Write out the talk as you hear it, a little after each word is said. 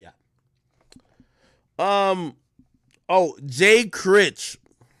Um. Oh, Jay Critch.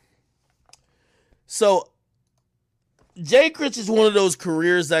 So Jay Critch is one of those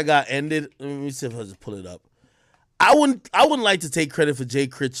careers that got ended. Let me see if I just pull it up. I wouldn't like to take credit for Jay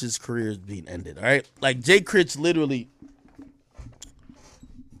Critch's career being ended. All right, like Jay Critch literally.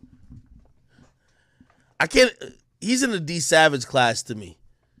 I can't. He's in the D Savage class to me.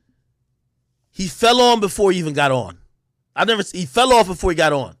 He fell on before he even got on. He fell off before he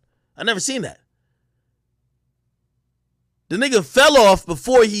got on. I never seen that. The nigga fell off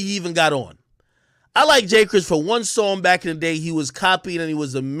before he even got on. I like Jay Critch for one song back in the day. He was copied and he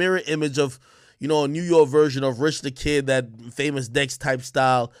was a mirror image of, a New York version of Rich the Kid, that famous Dex type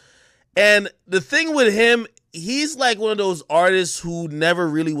style. And the thing with him, he's like one of those artists who never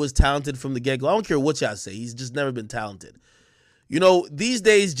really was talented from the get-go. I don't care what y'all say. He's just never been talented. These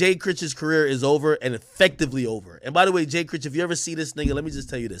days, Jay Critch's career is over and effectively over. And by the way, Jay Critch, if you ever see this nigga, let me just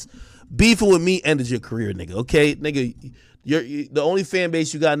tell you this. Beefing with me ended your career, nigga, okay? Nigga, the only fan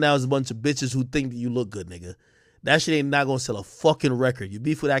base you got now is a bunch of bitches who think that you look good, nigga. That shit ain't not gonna sell a fucking record. You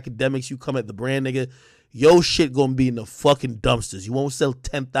beef with academics, you come at the brand, nigga. Yo shit gonna be in the fucking dumpsters. You won't sell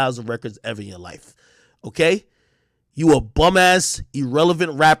 10,000 records ever in your life, okay? You a bum-ass,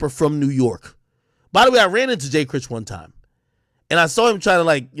 irrelevant rapper from New York. By the way, I ran into Jay Critch one time. And I saw him try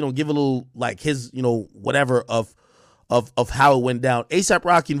to give a little his, whatever of how it went down. A$AP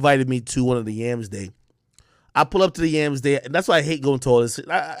Rocky invited me to one of the Yams Day. I pull up to the Yams Day, and that's why I hate going to all this.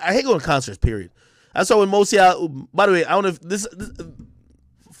 I hate going to concerts, period. I saw when Mosi out, by the way, I don't know if this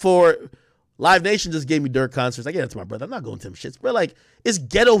for Live Nation just gave me dirt concerts. I gave that to my brother. I'm not going to them shits, bro. Like, it's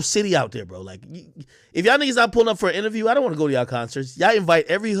ghetto city out there, bro. Like, if y'all niggas not pulling up for an interview, I don't want to go to y'all concerts. Y'all invite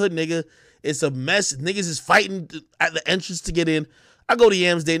every hood nigga. It's a mess. Niggas is fighting at the entrance to get in. I go to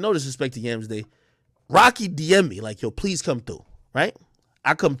Yams Day. No disrespect to Yams Day. Rocky DM me like, yo, please come through, right?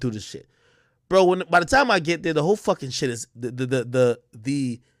 I come through this shit. Bro, by the time I get there, the whole fucking shit is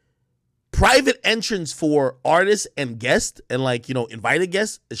the private entrance for artists and guests and invited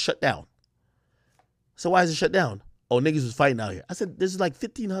guests is shut down. So why is it shut down? Oh, niggas was fighting out here. I said, there's like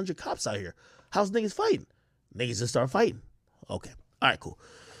 1,500 cops out here. How's niggas fighting? Niggas just start fighting. Okay. All right, cool.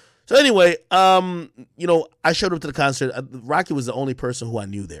 So anyway, I showed up to the concert. Rocky was the only person who I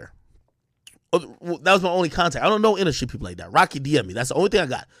knew there. That was my only contact. I don't know industry people like that. Rocky DM me. That's the only thing I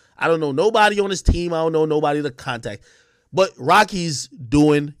got. I don't know nobody on his team. I don't know nobody to contact. But Rocky's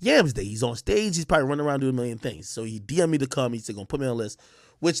doing Yams Day. He's on stage. He's probably running around doing a million things. So he DM me to come. He said, gonna put me on a list,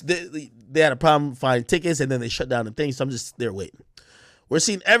 which they had a problem finding tickets, and then they shut down the thing. So I'm just there waiting. We're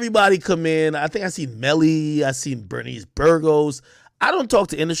seeing everybody come in. I think I seen Melly. I seen Bernice Burgos. I don't talk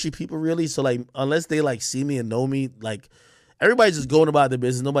to industry people really, so unless they see me and know me, everybody's just going about their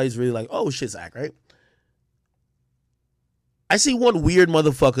business. Nobody's really like, oh shit, Zach, right? I see one weird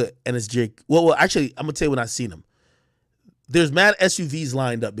motherfucker and it's Jake. Well, actually, I'm gonna tell you when I seen him. There's mad SUVs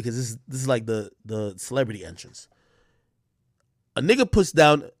lined up because this is like the celebrity entrance. I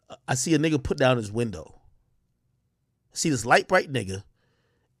see a nigga put down his window. I see this light bright nigga,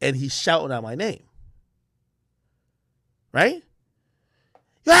 and he's shouting out my name. Right?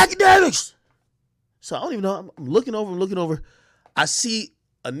 Your academics. So I don't even know. I'm looking over. I see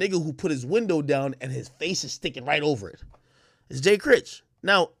a nigga who put his window down and his face is sticking right over it. It's Jay Critch.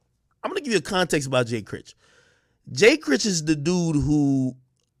 Now, I'm going to give you a context about Jay Critch. Jay Critch is the dude who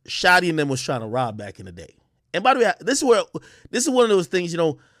Shotty and them was trying to rob back in the day. And by the way, this is one of those things,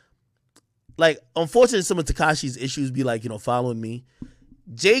 unfortunately some of Tekashi's issues be following me.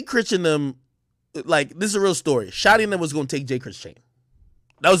 Jay Critch and them, this is a real story. Shotty and them was going to take Jay Critch's chain.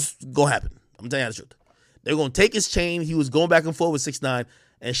 That was going to happen. I'm telling you the truth. They were going to take his chain. He was going back and forth with 6ix9ine,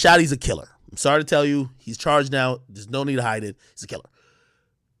 and Shotty's a killer. I'm sorry to tell you. He's charged now. There's no need to hide it. He's a killer.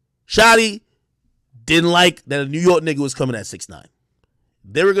 Shotty didn't like that a New York nigga was coming at 6ix9ine.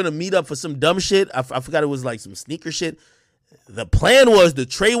 They were going to meet up for some dumb shit. I forgot it was some sneaker shit. The plan was the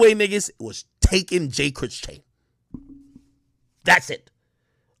Treyway niggas was taking Jay Critch's chain. That's it.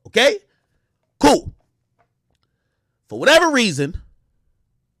 Okay? Cool. For whatever reason,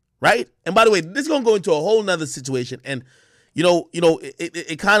 right? And by the way, this is going to go into a whole nother situation. And,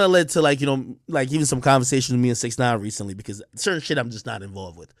 it kind of led to even some conversations with me and 6ix9ine recently because certain shit I'm just not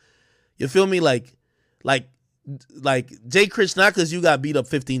involved with. You feel me? Like Jay Critch, not because you got beat up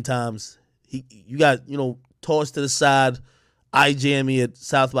 15 times. You got, tossed to the side, eye jammy at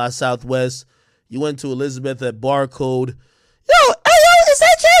South by Southwest. You went to Elizabeth at Barcode. Yo, is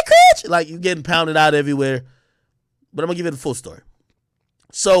that Jay Critch? You getting pounded out everywhere. But I'm going to give you the full story.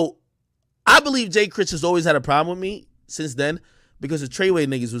 So, I believe Jay Critch has always had a problem with me since then because the Treyway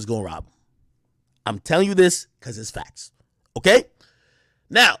niggas was going to rob him. I'm telling you this because it's facts. Okay?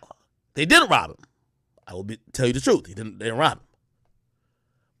 Now, they didn't rob him. I will tell you the truth. They didn't rob him.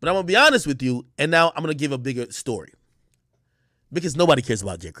 But I'm going to be honest with you, and now I'm going to give a bigger story. Because nobody cares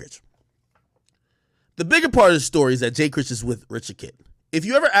about Jay Critch. The bigger part of the story is that Jay Critch is with Richard Kidd. If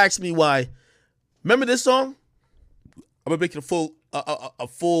you ever ask me why, remember this song? I'm going to make it a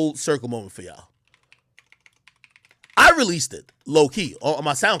full circle moment for y'all. I released it low-key on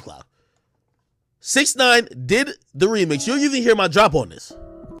my SoundCloud. 6ix9ine did the remix. You'll even hear my drop on this.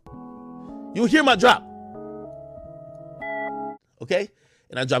 You'll hear my drop. Okay?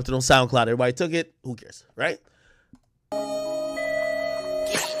 And I dropped it on SoundCloud. Everybody took it. Who cares, right?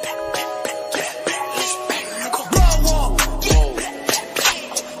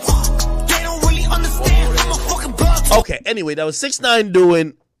 Okay, anyway, that was 6ix9ine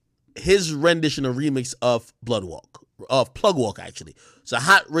doing his rendition or remix of Plug Walk, actually. It's a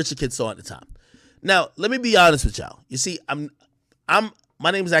hot Richard Kidd song at the time. Now, let me be honest with y'all. You see,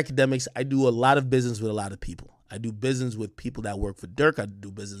 my name is Akademiks. I do a lot of business with a lot of people. I do business with people that work for Durk. I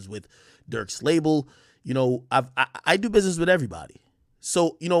do business with Durk's label. You know, I do business with everybody.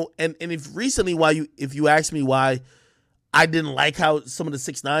 So, you know, and if recently if you ask me why I didn't like how some of the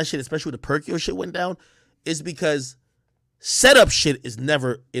 6ix9ine shit, especially with the Perkio shit, went down, is because setup shit is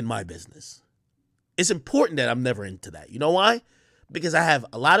never in my business. It's important that I'm never into that. You know why? Because I have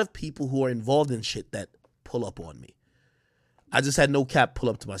a lot of people who are involved in shit that pull up on me. I just had No Cap pull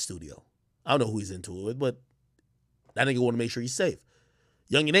up to my studio. I don't know who he's into it with, but that nigga want to make sure he's safe.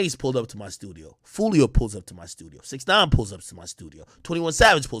 Young and Ace pulled up to my studio. Foolio pulls up to my studio. 6ix9ine pulls up to my studio. 21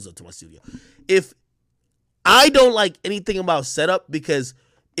 Savage pulls up to my studio. If I don't like anything about setup, because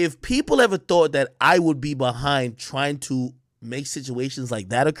if people ever thought that I would be behind trying to make situations like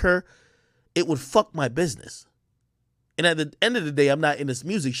that occur, it would fuck my business. And at the end of the day, I'm not in this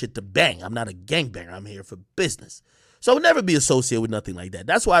music shit to bang. I'm not a gangbanger. I'm here for business. So I would never be associated with nothing like that.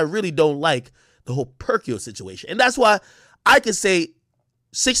 That's why I really don't like the whole Perkio situation. And that's why I could say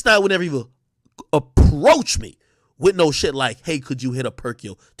 6ix9ine would never even approach me with no shit like, hey, could you hit a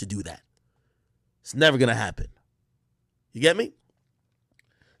Perkio to do that? It's never going to happen. You get me?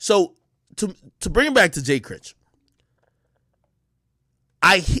 So to bring it back to Jay Critch,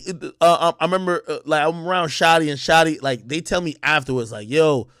 I remember like I'm around Shotty, and Shotty, like, they tell me afterwards, like,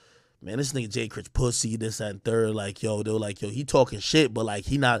 yo, man, this nigga Jay Critch pussy, this, that, and third. Like, yo, they were like, yo, he talking shit, but like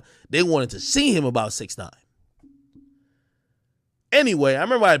they wanted to see him about 6ix9ine. Anyway, I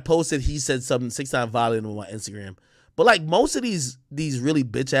remember I posted, he said something, 6ix9ine violated on my Instagram. But like most of these really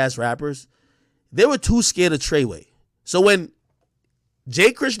bitch ass rappers, they were too scared of Treyway. So when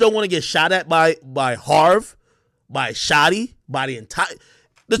Jay Critch don't want to get shot at by Harv, by Shotty, by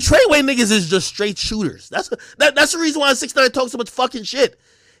the Treyway niggas is just straight shooters. That's the reason why 6ix9ine talks so much fucking shit.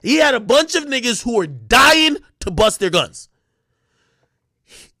 He had a bunch of niggas who were dying to bust their guns.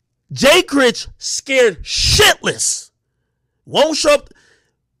 Jay scared shitless. Won't show up.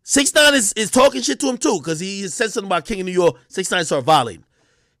 6ix9ine is talking shit to him too, because he said something about King of New York. 6ix9ine started violating.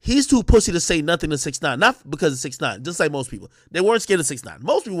 He's too pussy to say nothing to 6ix9ine. Not because of 6ix9ine, just like most people. They weren't scared of 6ix9ine.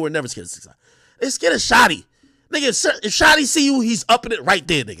 Most people were never scared of 6ix9ine. They're scared of Shotty. Nigga, if Shotty see you, he's up in it right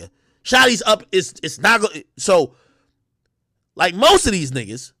there, nigga. Shotty's up, it's not going. So, like most of these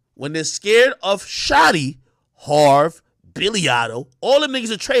niggas, when they're scared of Shotty, Harv, Billy Otto, all them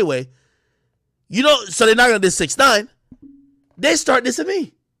niggas are Treyway, you know, so they're not going to diss 6ix9ine. They start dissing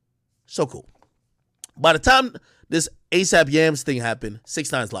me. So cool. By the time this ASAP Yams thing happened,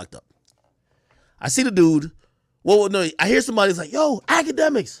 6ix9ine's locked up. I see the dude. Well, no, I hear somebody's like, yo,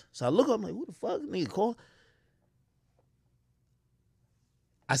 Akademiks. So I look up, I'm like, who the fuck? Nigga call.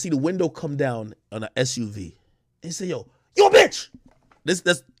 I see the window come down on an SUV. And he said, yo, you a bitch. That's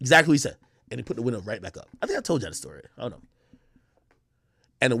exactly what he said. And he put the window right back up. I think I told you the story. I don't know.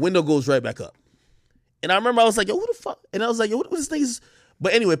 And the window goes right back up. And I remember I was like, yo, who the fuck? And I was like, yo, what this nigga's?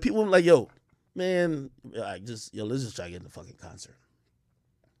 But anyway, people were like, yo, man, let's just try to get in the fucking concert.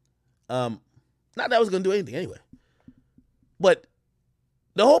 Not that I was going to do anything anyway. But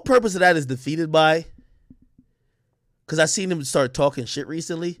the whole purpose of that is defeated by, because I seen him start talking shit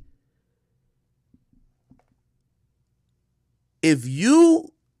recently.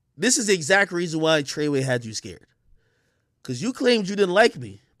 This is the exact reason why Treyway had you scared. Because you claimed you didn't like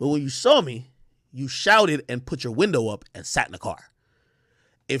me, but when you saw me, you shouted and put your window up and sat in the car.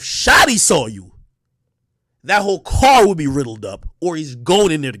 If Shotty saw you, that whole car would be riddled up, or he's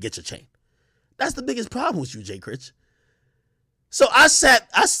going in there to get your chain. That's the biggest problem with you, Jay Critch. So I sat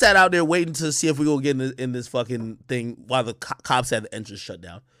out there waiting to see if we gonna get in this fucking thing while the cops had the entrance shut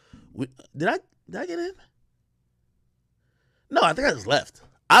down. Did I get in? No, I think I just left.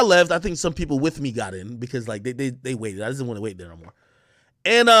 I left. I think some people with me got in because like they waited. I just didn't want to wait there no more.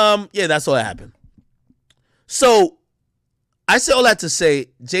 And yeah, that's all that happened. So I say all that to say,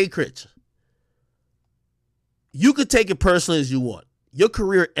 Jay Critch, you could take it personally as you want. Your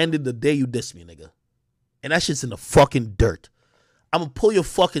career ended the day you dissed me, nigga. And that shit's in the fucking dirt. I'm gonna pull your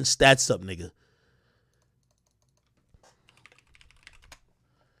fucking stats up, nigga.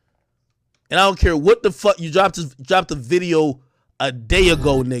 And I don't care what the fuck you dropped a video a day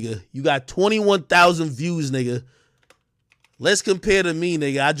ago, nigga. You got 21,000 views, nigga. Let's compare to me,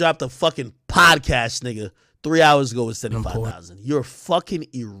 nigga. I dropped a fucking podcast, nigga, 3 hours ago with 75,000. You're fucking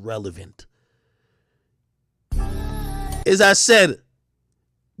irrelevant. As I said,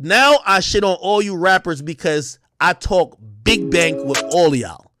 now I shit on all you rappers because I talk big bank with all of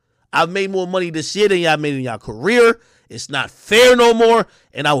y'all. I've made more money this year than y'all made in y'all career. It's not fair no more,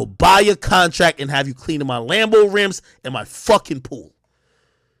 and I will buy your contract and have you cleaning my Lambo rims and my fucking pool.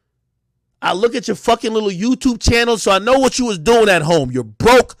 I look at your fucking little YouTube channel, so I know what you was doing at home. You're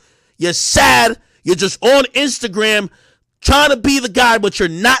broke, you're sad, you're just on Instagram trying to be the guy, but you're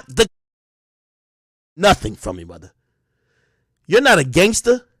not the nothing from me, brother. You're not a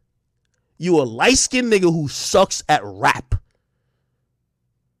gangster. You a light-skinned nigga who sucks at rap.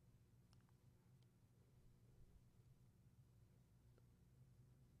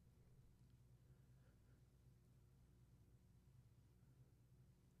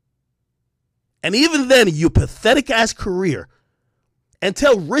 And even then, your pathetic ass career, and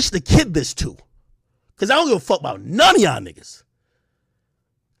tell Rich the Kid this too. Because I don't give a fuck about none of y'all niggas.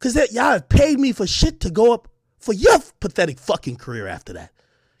 Because y'all have paid me for shit to go up for your pathetic fucking career after that.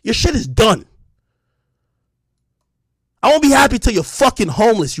 Your shit is done. I won't be happy till you're fucking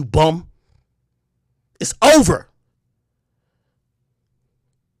homeless, you bum. It's over.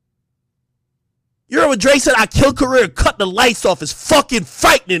 You heard what Drake said? I killed career and cut the lights off. It's fucking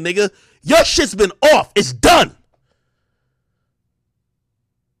frightening, nigga. Your shit's been off. It's done.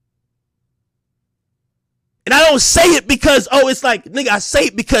 And I don't say it because, it's like, nigga, I say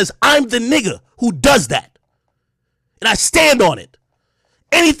it because I'm the nigga who does that. And I stand on it.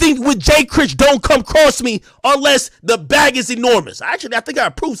 Anything with Jay Critch don't come across me unless the bag is enormous. Actually, I think I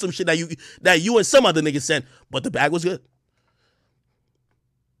approved some shit that you and some other niggas sent, but the bag was good.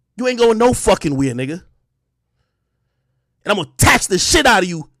 You ain't going no fucking where, nigga. And I'm gonna tax the shit out of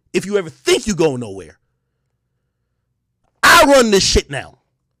you if you ever think you going nowhere. I run this shit now.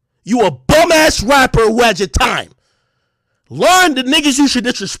 You a bum-ass rapper who had your time. Learn the niggas you should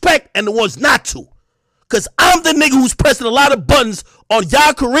disrespect and the ones not to. Because I'm the nigga who's pressing a lot of buttons on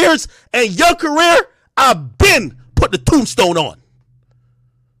y'all careers, and your career, I've been put the tombstone on.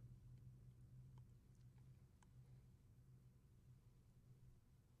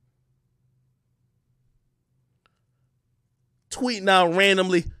 Tweeting out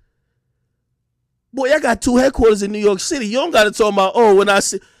randomly. Boy, I got 2 headquarters in New York City. You don't got to talk about, when I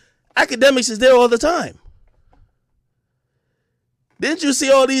see Academics is there all the time. Didn't you see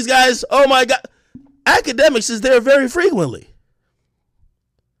all these guys? Oh my God. Academics is there very frequently.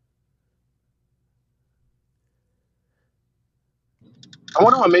 I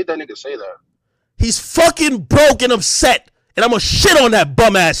wonder what made that nigga say that. He's fucking broke and upset, and I'm gonna shit on that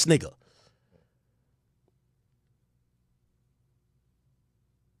bum ass nigga.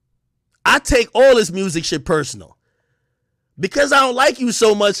 I take all this music shit personal. Because I don't like you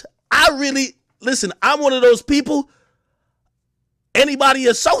so much, listen, I'm one of those people, anybody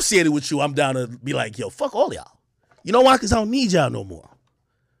associated with you, I'm down to be like, yo, fuck all y'all. You know why? Because I don't need y'all no more.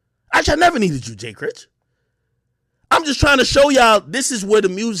 Actually, I never needed you, Jay Critch. I'm just trying to show y'all this is where the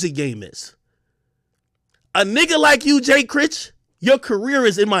music game is. A nigga like you, Jay Critch, your career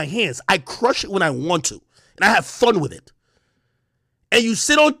is in my hands. I crush it when I want to, and I have fun with it. And you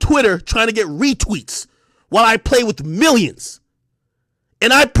sit on Twitter trying to get retweets while I play with millions.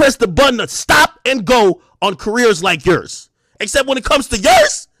 And I press the button to stop and go on careers like yours. Except when it comes to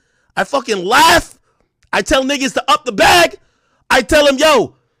yours, I fucking laugh. I tell niggas to up the bag. I tell them,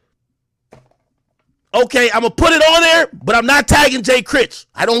 yo, okay, I'm going to put it on there, but I'm not tagging Jay Critch.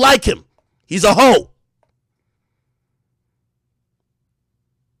 I don't like him. He's a hoe.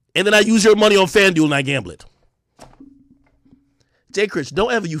 And then I use your money on FanDuel and I gamble it. Jay Critch,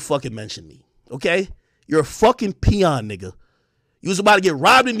 don't ever you fucking mention me, okay? You're a fucking peon, nigga. You was about to get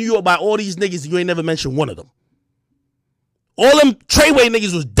robbed in New York by all these niggas and you ain't never mentioned one of them. All them Treyway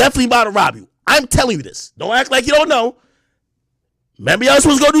niggas was definitely about to rob you. I'm telling you this. Don't act like you don't know. Remember y'all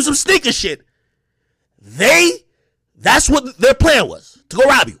supposed to go do some sneaker shit. That's what their plan was, to go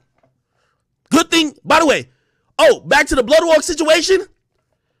rob you. Good thing, by the way, back to the Bloodwalk situation.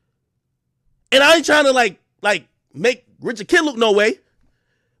 And I ain't trying to like make Richard Kidd look no way,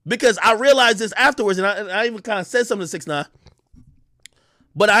 because I realized this afterwards, and I even kind of said something to 6ix9ine.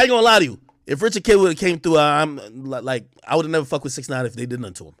 But I ain't gonna lie to you. If Rich the Kid would have came through, I'm like I would have never fucked with 6ix9ine if they did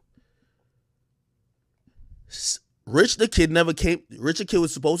nothing to him. Rich the Kid never came. Rich the Kid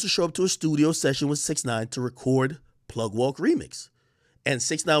was supposed to show up to a studio session with 6ix9ine to record Plug Walk Remix, and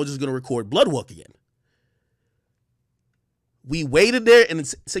 6ix9ine was just gonna record Blood Walk again. We waited there, and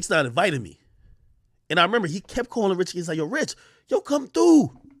 6ix9ine invited me, and I remember he kept calling Rich. He's like, "Yo, Rich, yo, come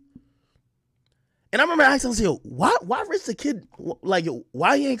through." And I remember asking him, "Yo, why Rich the Kid? Like,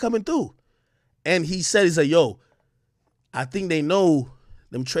 why he ain't coming through?" And he said, "He's like, yo, I think they know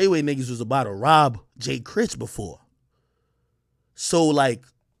them Treyway niggas was about to rob Jay Critch before. So, like,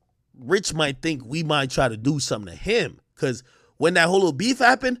 Rich might think we might try to do something to him. Because when that whole little beef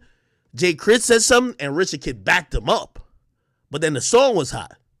happened, Jay Critch said something and Rich the Kid backed him up. But then the song was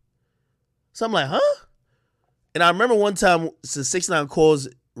hot. So I'm like, huh? And I remember one time, 6ix9ine calls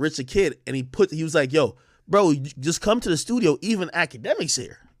Rich the Kid and he was like, yo, bro, just come to the studio, even Academics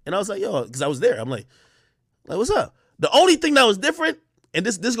here. And I was like, yo, because I was there. I'm like, what's up? The only thing that was different, and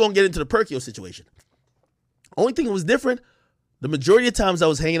this is going to get into the Perkio situation. Only thing that was different, the majority of times I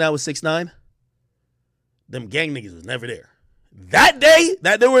was hanging out with 6ix9ine, them gang niggas was never there. That day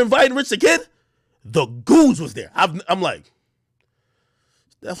that they were inviting Rich the Kid, the goons was there. I'm like,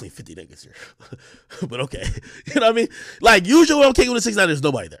 definitely 50 niggas here. But okay. You know what I mean? Like, usually when I'm kicking with 6ix9ine, there's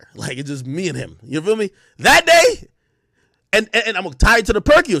nobody there. Like, it's just me and him. You feel me? That day, and I'm tied to the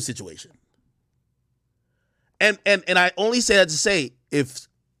Perkio situation. And I only say that to say, if,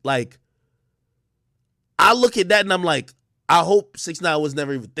 like, I look at that and I'm like, I hope 6ix9ine was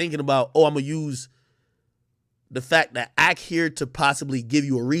never even thinking about, oh, I'm going to use the fact that act here to possibly give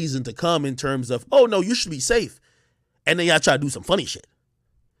you a reason to come in terms of, oh, no, you should be safe. And then y'all try to do some funny shit.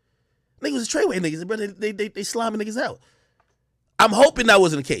 Niggas was Treyway niggas, bro. They sliming niggas out. I'm hoping that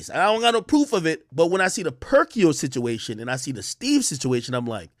wasn't the case. I don't got no proof of it, but when I see the Perkio situation and I see the Steve situation, I'm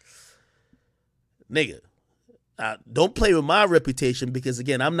like, nigga, don't play with my reputation because,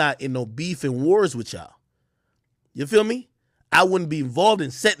 again, I'm not in no beef and wars with y'all. You feel me? I wouldn't be involved in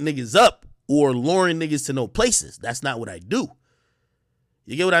setting niggas up or luring niggas to no places. That's not what I do.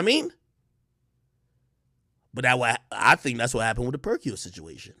 You get what I mean? But I think that's what happened with the Perkio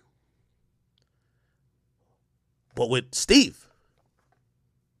situation. But with Steve.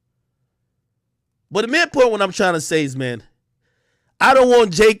 But the main point what I'm trying to say is, man, I don't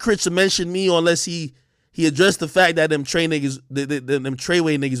want Jay Critch to mention me unless he addressed the fact that them Treyway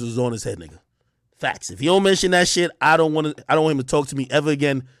niggas was on his head, nigga. Facts. If he don't mention that shit, I don't want him to talk to me ever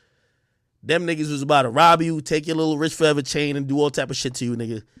again. Them niggas was about to rob you, take your little Rich Forever chain and do all type of shit to you,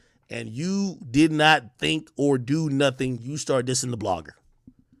 nigga. And you did not think or do nothing. You start dissing the blogger.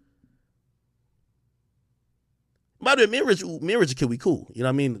 By the way, me and Rich Kid, we cool. You know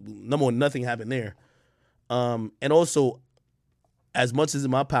what I mean? Number one, nothing happened there. And also, as much as in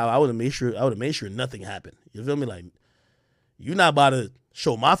my power, I would have made sure nothing happened. You feel me? Like, you not about to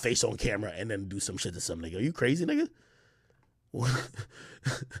show my face on camera and then do some shit to some nigga. Are you crazy, nigga?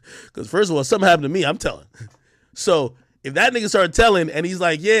 Because first of all, something happened to me, I'm telling. So if that nigga started telling and he's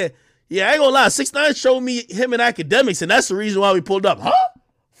like, yeah, I ain't gonna lie, 6ix9ine showed me him in Academics and that's the reason why we pulled up. Huh?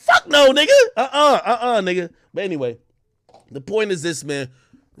 Fuck no, nigga. Nigga. But anyway, the point is this, man.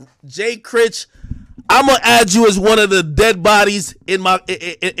 Jay Critch, I'm gonna add you as one of the dead bodies in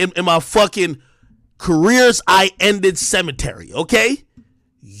my fucking careers I ended cemetery, okay?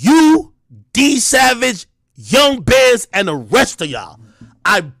 You, D Savage, Young Bears, and the rest of y'all.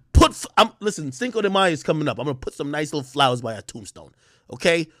 Listen, Cinco de Mayo is coming up. I'm gonna put some nice little flowers by our tombstone,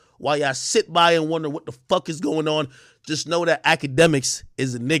 okay? While y'all sit by and wonder what the fuck is going on, just know that Academics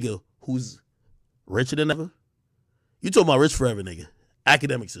is a nigga who's richer than ever. You talking about Rich Forever, nigga.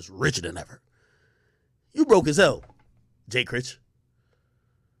 Academics is richer than ever. You broke as hell, Jay Critch.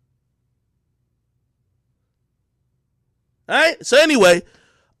 All right? So anyway,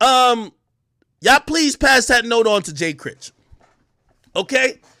 y'all please pass that note on to Jay Critch.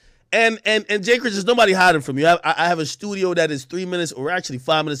 Okay? And Jay Critch, there's nobody hiding from you. I have a studio that is 3 minutes or actually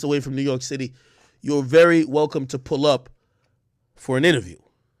 5 minutes away from New York City. You're very welcome to pull up for an interview.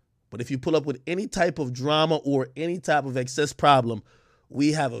 But if you pull up with any type of drama or any type of excess problem,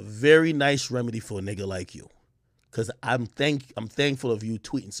 we have a very nice remedy for a nigga like you. Because I'm thankful of you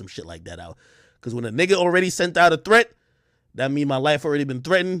tweeting some shit like that out. Because when a nigga already sent out a threat, that means my life already been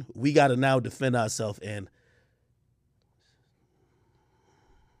threatened. We got to now defend ourselves. And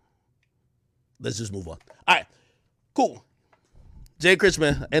let's just move on. All right, cool. Jay Critch,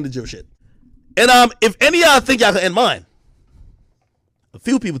 man, I ended your shit. And if any of y'all think y'all can end mine, a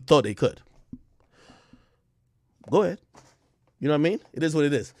few people thought they could. Go ahead. You know what I mean? It is what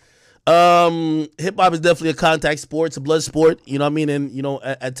it is. Hip hop is definitely a contact sport. It's a blood sport. You know what I mean? And you know,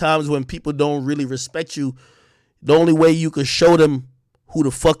 at times when people don't really respect you, the only way you can show them who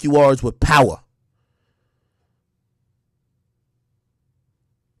the fuck you are is with power.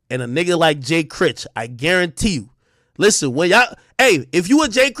 And a nigga like Jay Critch, I guarantee you. Listen, when y'all, hey, if you a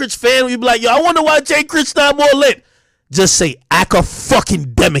Jay Critch fan, you be like, yo, I wonder why Jay Critch not more lit. Just say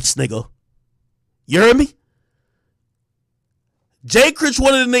fucking-demics, nigga. You heard me? Jay Critch,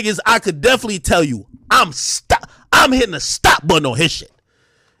 one of the niggas I could definitely tell you, I'm hitting the stop button on his shit.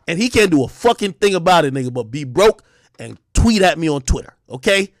 And he can't do a fucking thing about it, nigga, but be broke and tweet at me on Twitter,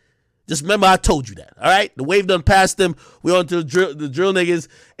 okay? Just remember I told you that, all right? The wave done passed them. We on to the drill niggas.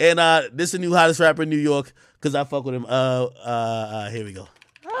 And this is the new hottest rapper in New York because I fuck with him. Here we go.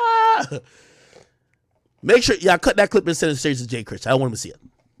 Make sure y'all cut that clip and send it straight to Jay Critch. I don't want him to see it,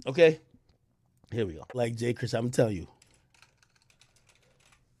 okay? Here we go. Like Jay Critch, I'm telling you.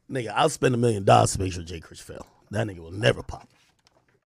 Nigga, I'll spend $1 million to make sure Jay Critch fail. That nigga will never pop.